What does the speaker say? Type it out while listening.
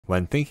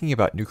When thinking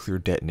about nuclear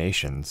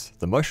detonations,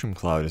 the mushroom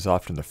cloud is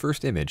often the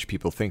first image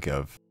people think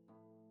of.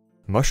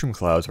 Mushroom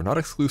clouds are not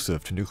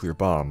exclusive to nuclear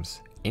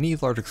bombs. Any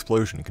large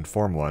explosion can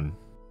form one.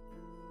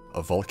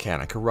 A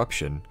volcanic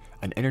eruption,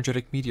 an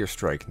energetic meteor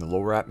strike in the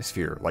lower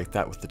atmosphere like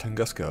that with the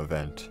Tunguska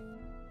event.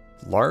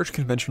 Large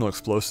conventional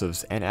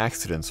explosives and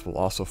accidents will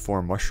also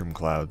form mushroom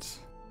clouds.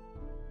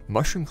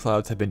 Mushroom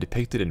clouds have been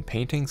depicted in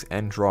paintings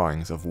and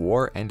drawings of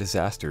war and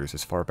disasters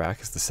as far back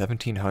as the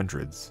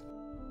 1700s.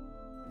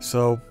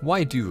 So,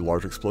 why do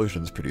large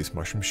explosions produce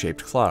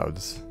mushroom-shaped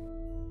clouds?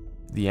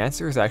 The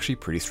answer is actually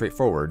pretty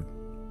straightforward.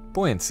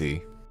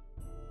 Buoyancy.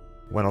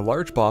 When a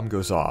large bomb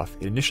goes off,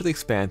 it initially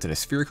expands in a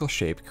spherical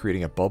shape,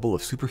 creating a bubble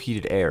of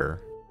superheated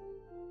air.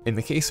 In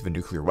the case of a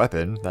nuclear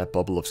weapon, that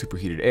bubble of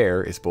superheated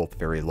air is both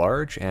very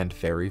large and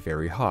very,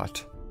 very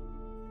hot.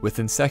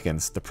 Within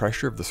seconds, the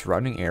pressure of the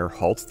surrounding air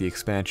halts the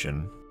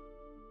expansion.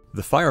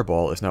 The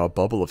fireball is now a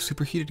bubble of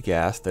superheated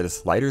gas that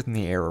is lighter than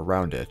the air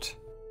around it.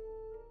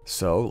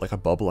 So, like a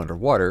bubble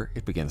underwater,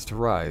 it begins to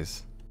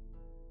rise.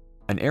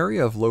 An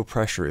area of low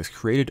pressure is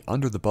created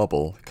under the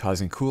bubble,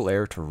 causing cool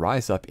air to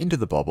rise up into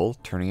the bubble,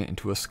 turning it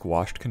into a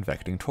squashed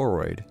convecting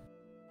toroid.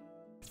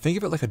 Think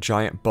of it like a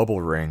giant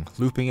bubble ring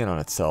looping in on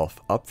itself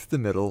up through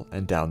the middle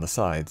and down the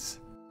sides.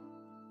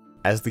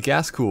 As the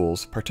gas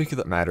cools,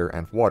 particulate matter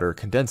and water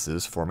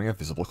condenses, forming a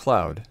visible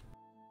cloud.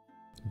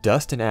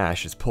 Dust and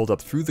ash is pulled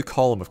up through the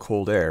column of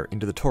cold air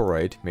into the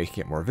toroid,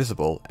 making it more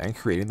visible and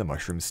creating the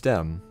mushroom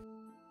stem.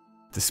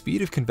 The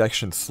speed of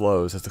convection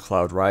slows as the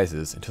cloud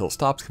rises until it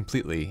stops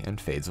completely and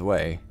fades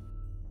away.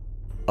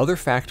 Other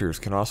factors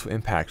can also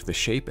impact the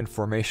shape and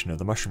formation of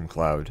the mushroom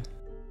cloud.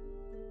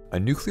 A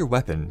nuclear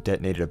weapon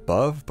detonated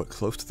above but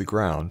close to the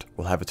ground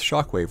will have its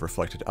shockwave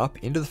reflected up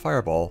into the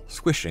fireball,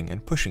 squishing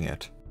and pushing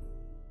it.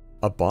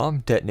 A bomb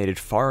detonated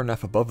far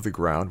enough above the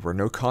ground where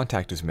no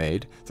contact is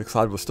made, the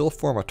cloud will still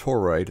form a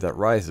toroid that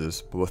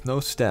rises, but with no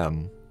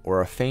stem,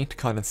 or a faint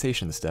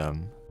condensation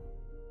stem.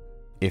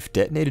 If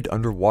detonated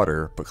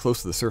underwater, but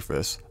close to the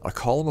surface, a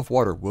column of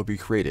water will be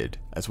created,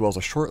 as well as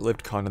a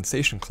short-lived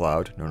condensation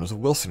cloud known as a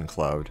Wilson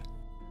cloud.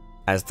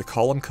 As the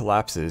column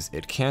collapses,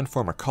 it can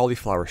form a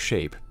cauliflower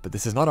shape, but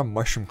this is not a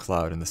mushroom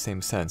cloud in the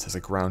same sense as a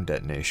ground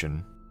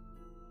detonation.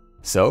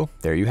 So,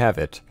 there you have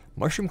it.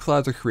 Mushroom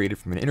clouds are created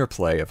from an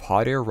interplay of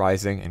hot air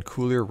rising and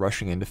cool air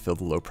rushing in to fill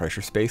the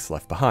low-pressure space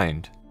left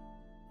behind.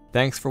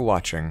 Thanks for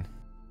watching.